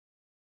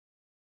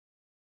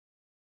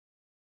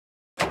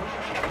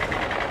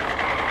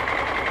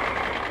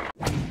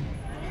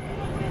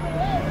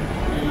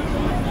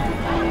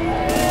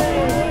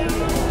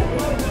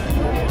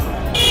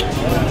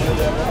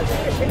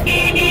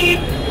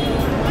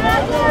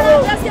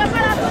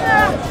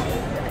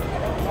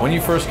When you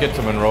first get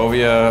to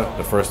Monrovia,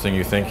 the first thing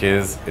you think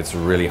is, it's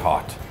really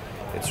hot.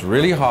 It's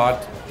really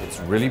hot, it's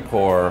really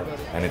poor,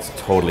 and it's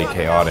totally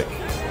chaotic.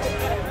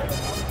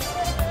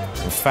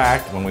 In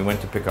fact, when we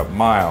went to pick up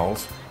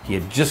Miles, he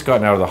had just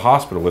gotten out of the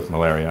hospital with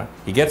malaria.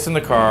 He gets in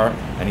the car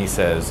and he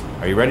says,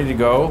 "Are you ready to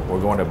go? We're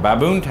going to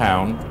Baboon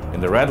Town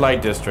in the red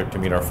light district to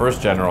meet our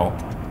first general,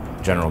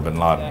 General bin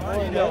Laden."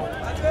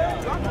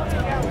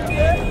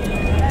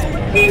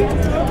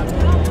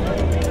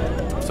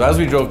 So as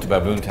we drove to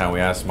Baboon Town, we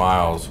asked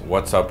Miles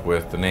what's up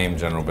with the name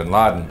General bin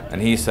Laden. And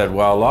he said,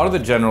 well, a lot of the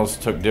generals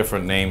took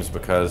different names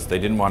because they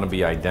didn't want to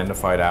be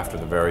identified after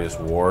the various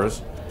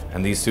wars.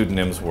 And these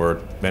pseudonyms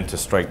were meant to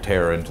strike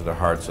terror into the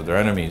hearts of their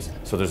enemies.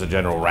 So there's a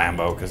General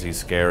Rambo because he's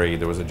scary.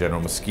 There was a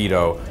General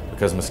Mosquito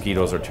because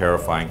mosquitoes are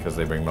terrifying because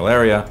they bring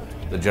malaria.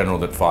 The general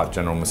that fought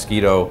General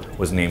Mosquito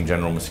was named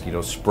General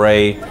Mosquito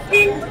Spray.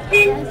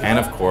 And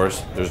of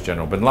course, there's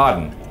General bin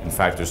Laden. In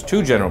fact, there's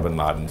two General bin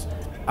Ladens.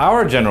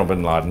 Our General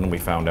bin Laden, we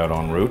found out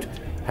en route,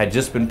 had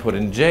just been put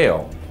in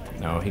jail.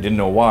 Now, he didn't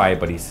know why,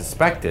 but he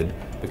suspected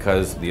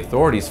because the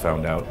authorities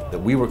found out that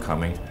we were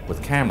coming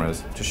with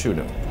cameras to shoot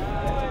him.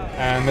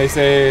 And they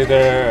say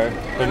they're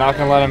not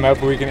going to let him out,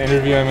 but we can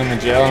interview him in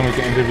the jail and we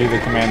can interview the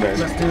commander.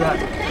 Let's do that.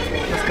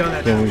 Let's go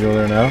there. Can we go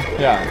there now?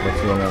 Yeah. Let's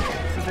go now.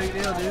 It's a big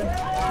deal, dude.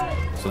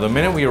 So the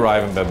minute we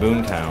arrive in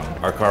Baboon Town,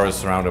 our car is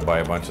surrounded by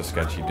a bunch of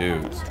sketchy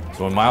dudes.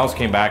 So when Miles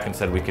came back and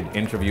said we could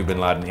interview bin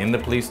Laden in the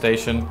police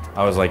station,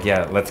 I was like,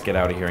 yeah, let's get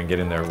out of here and get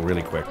in there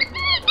really quick.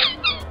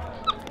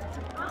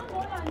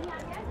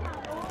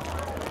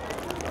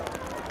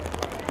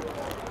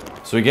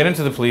 So we get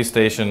into the police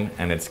station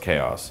and it's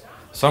chaos.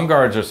 Some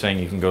guards are saying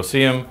you can go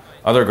see him,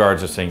 other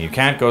guards are saying you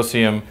can't go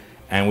see him,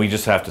 and we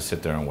just have to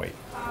sit there and wait.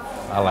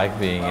 I like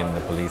being in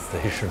the police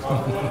station.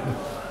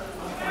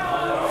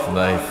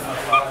 Nice.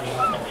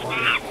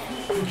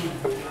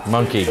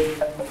 Monkey.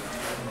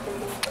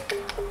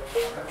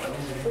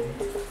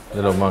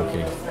 Little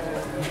monkey.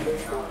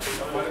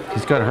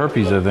 He's got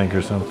herpes, I think,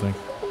 or something.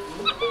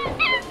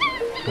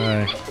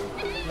 Hi.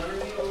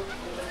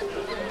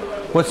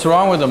 What's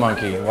wrong with the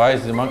monkey? Why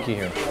is the monkey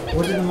here?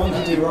 What did the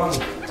monkey do wrong?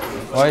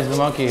 Why is the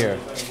monkey here?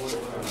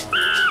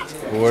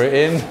 We're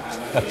in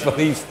a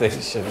police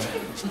station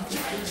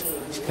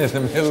in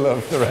the middle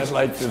of the red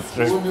light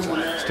district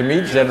to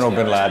meet General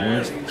bin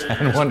Laden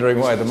and wondering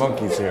why the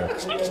monkey's here.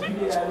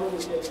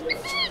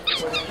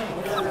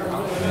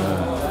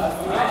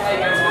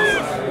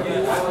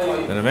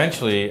 And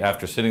eventually,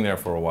 after sitting there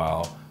for a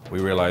while, we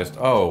realized,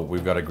 oh,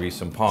 we've got to grease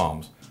some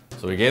palms.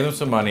 So we gave them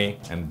some money,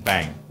 and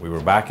bang, we were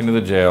back into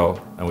the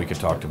jail, and we could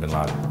talk to bin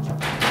Laden.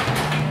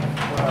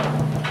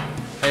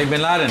 Hey,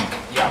 bin Laden.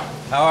 Yeah.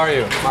 How are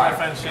you? My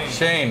friend Shane.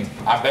 Shane.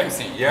 I'm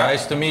Bempsey, yeah.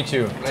 Nice to meet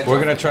you. We're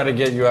gonna try to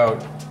get you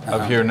out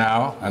of here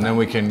now, and then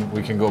we can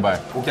go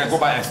back. We can go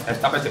back and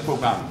establish the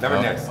program.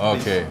 Very next.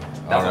 Okay.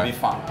 That will be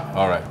fun.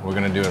 All right. We're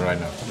gonna do it right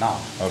now. Now.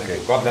 Okay.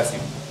 God bless you.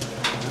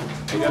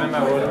 To get him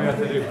out, what do we have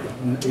to do?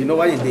 You know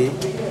what he did?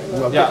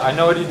 Yeah, I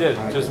know what he did.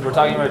 Just we're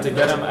talking about to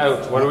get him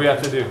out. What do we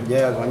have to do?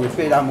 Yeah, when you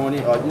pay that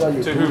money, or you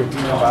To pay who? the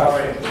premium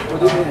back. What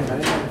do you mean?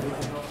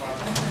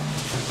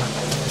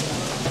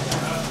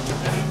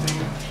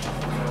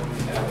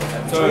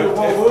 So we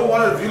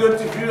want to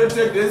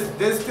videotape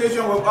this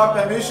station without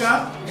permission?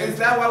 Is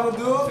that what we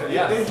do?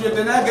 Yeah. If you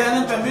did not get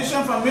any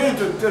permission from me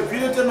to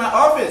videotape my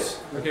office?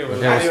 Okay, well,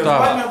 Okay,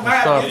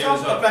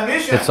 stop.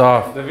 Permission. It's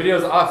off. the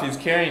video's off. He's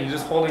carrying. You're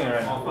just holding it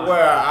right now. Well,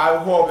 I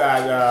hope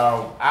that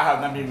I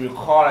have not been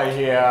recorded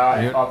here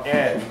up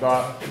air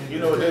because you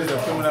know this is a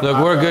criminal. Look,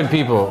 we're good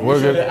people. We're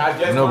good. I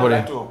just want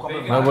that to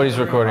come Nobody's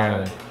recording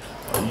anything.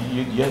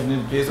 You just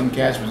need to pay some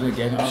cash for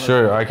getting all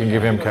Sure, I can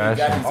give him cash.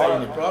 that.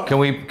 Can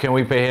we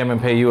pay him and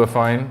pay you a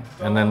fine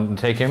and then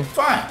take him?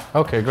 Fine.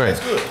 Okay, great.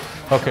 That's good.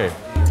 Okay.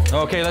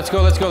 Okay, let's go.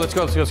 Okay,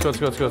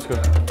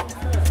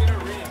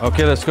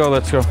 let's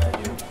go.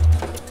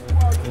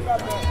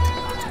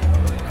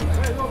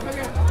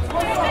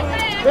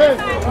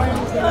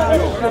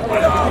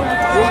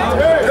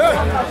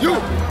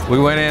 We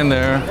went in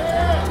there.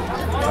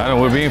 I don't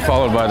know, we're being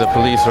followed by the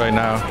police right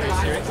now.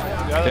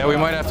 Yeah, we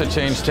might have to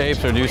change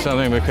tapes or do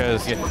something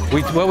because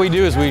what we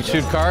do is we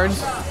shoot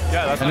cards,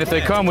 and if they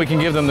come, we can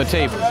give them the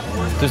tape.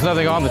 There's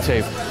nothing on the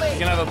tape.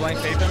 You can have a blank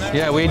tape in there?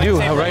 Yeah, we do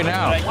right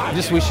now.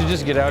 We should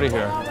just get out of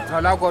here. No,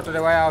 now go to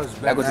the warehouse.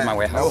 Let's go to my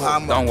warehouse.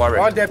 Don't worry.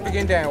 All that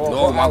picking there.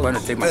 No, I'm going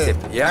to take my tip.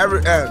 Yeah.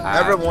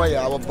 Everyone,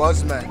 our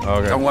boss man.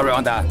 Okay. Don't worry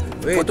on that.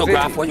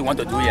 Photograph what you want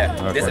to do here.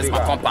 This is my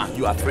compound.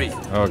 You are free.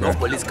 Okay. No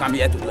police come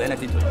here to do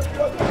anything to you.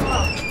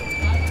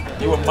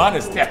 You a man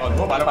is step on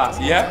nobody else.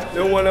 Yeah?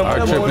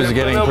 Our trip is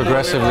getting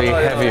progressively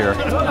heavier.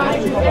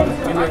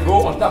 You will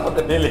go on top of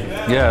the building.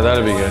 Yeah,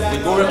 that'll be good. We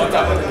go on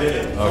top of the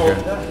building. Okay.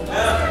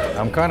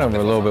 I'm kind of a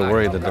little bit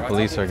worried that the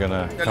police are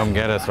gonna come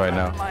get us right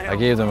now. I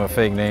gave them a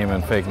fake name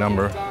and fake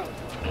number.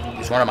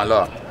 It's one of my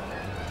law.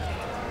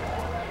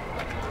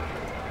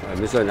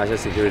 Mr. National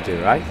Security,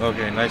 right?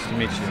 Okay, nice to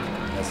meet you.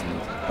 Nice to meet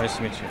you. Nice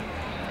to meet you.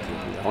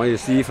 I want you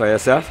to see for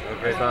yourself.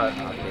 Great thought.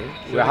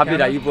 We're happy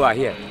that you people are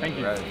here. Thank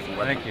you.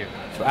 Thank you.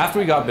 So after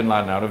we got bin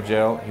Laden out of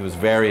jail, he was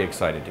very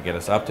excited to get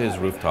us up to his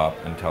rooftop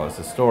and tell us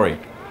his story.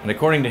 And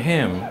according to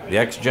him, the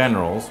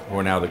ex-generals, who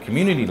are now the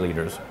community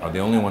leaders, are the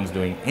only ones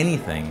doing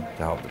anything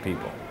to help the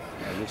people.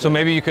 So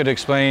maybe you could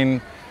explain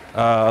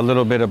a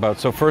little bit about,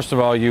 so first of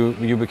all,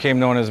 you became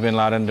known as bin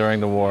Laden during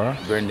the war.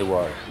 During the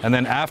war. And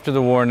then after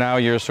the war, now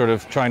you're sort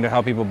of trying to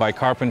help people by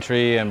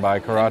carpentry and by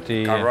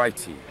karate.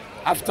 Karate.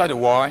 After the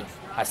war,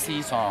 I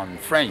see some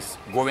friends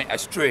going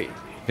astray.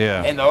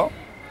 Yeah. You know,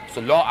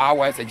 so long I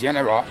was a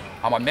general,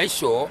 I'm gonna make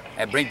sure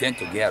I bring them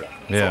together.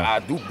 Yeah. So I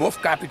do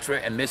both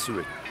carpentry and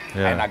masonry.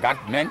 Yeah. And I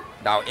got men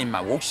that are in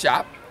my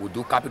workshop, we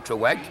do carpentry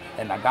work,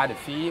 and I got the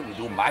field, we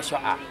do martial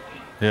art.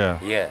 Yeah.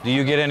 Yeah. Do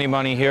you get any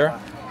money here?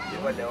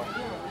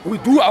 We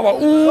do our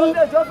own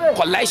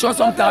collection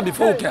sometimes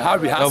before we can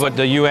have rehearsal. No, but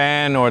the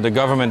UN or the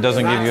government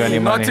doesn't give you any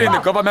money. Nothing, the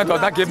government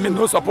does not give me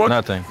no support.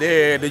 Nothing.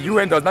 The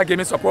UN does not give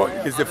me support.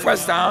 It's the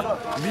first time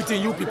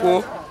meeting you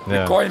people,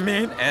 Yeah. calling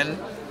me and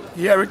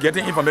hearing,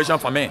 getting information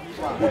from me.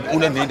 We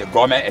only need the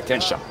government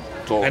attention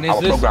to And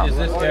our program. is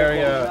this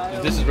area,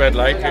 this is red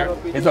light here?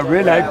 It's a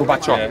red light,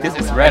 Gorbachev. Yeah. This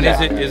is red And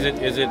light.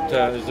 is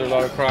there a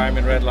lot of crime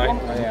in red light?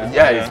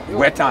 Yeah, it's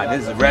wet time.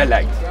 This is red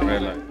light.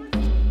 Red light.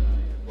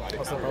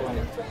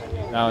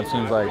 Now it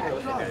seems like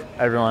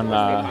everyone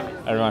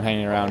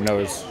hanging around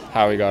knows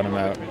how we got him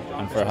out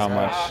and for how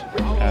much,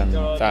 and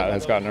that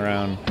has gotten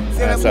around.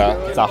 And it's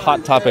a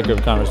hot topic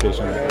of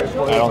conversation. I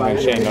don't think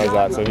Shane knows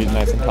that, so he's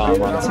nice and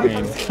calm on the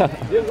screen.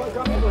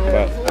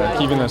 But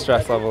keeping the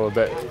stress level a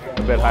bit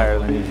higher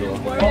than usual.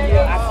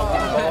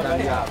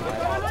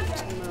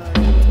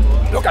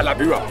 Look at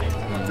Liberia.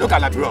 Look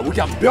at Liberia. We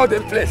can build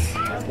a place.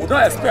 We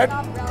don't expect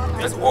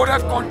this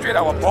oldest country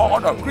that was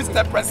born on a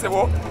Christian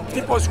principle.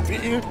 People should be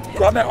in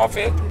government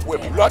office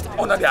with blood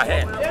under their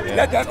hand.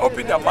 Let them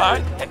open their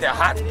mind and their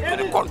heart to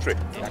the country.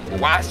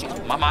 Why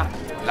should Mama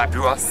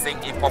Liberia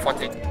sing in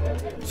poverty?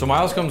 So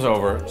Miles comes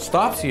over,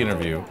 stops the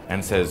interview,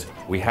 and says,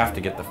 "We have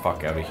to get the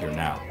fuck out of here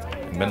now."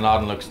 And bin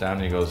Laden looks down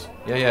and he goes,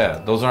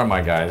 yeah, those aren't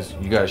my guys.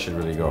 You guys should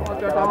really go.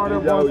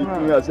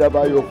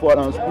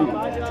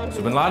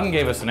 So bin Laden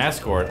gave us an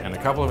escort, and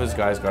a couple of his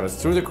guys got us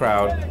through the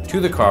crowd to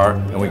the car,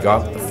 and we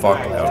got the fuck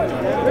out of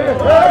there.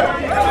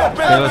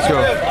 Okay, let's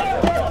go.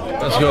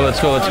 Let's go, let's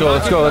go, let's go,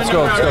 let's go, let's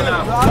go, let's go.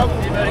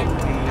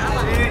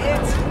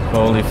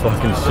 Holy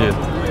fucking shit.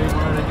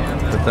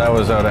 But that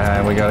was out of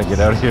hand. We gotta get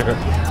out of here.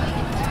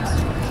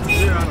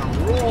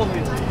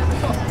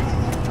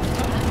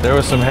 There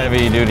was some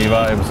heavy duty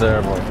vibes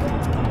there, boy.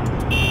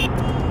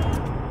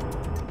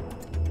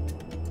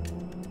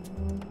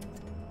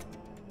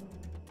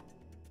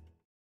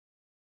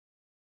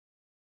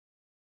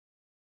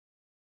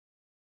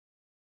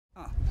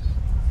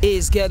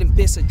 Is getting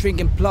busy,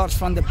 drinking blood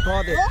from the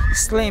body.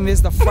 Slim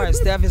is the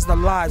first, death is the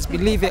last.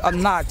 Believe it or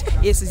not,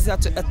 it's easy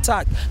to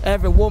attack.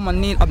 Every woman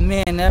need a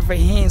man, every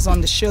hand's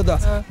on the shoulder.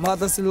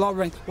 Mother's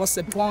Lauren was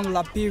a born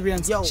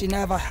Liberian. She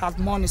never had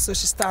money, so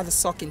she started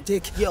sucking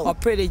dick. A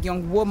pretty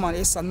young woman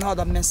is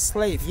another man's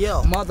slave.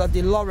 Mother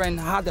Lauren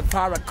had a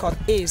paracord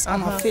ace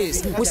on her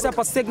face. We step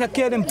a signal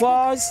killing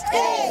boys.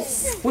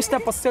 We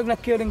step a signal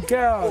killing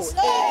girls.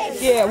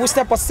 Yeah, we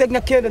step a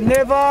signal killing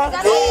neighbor.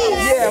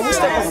 Yeah, we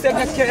step a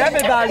signal killing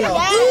everybody.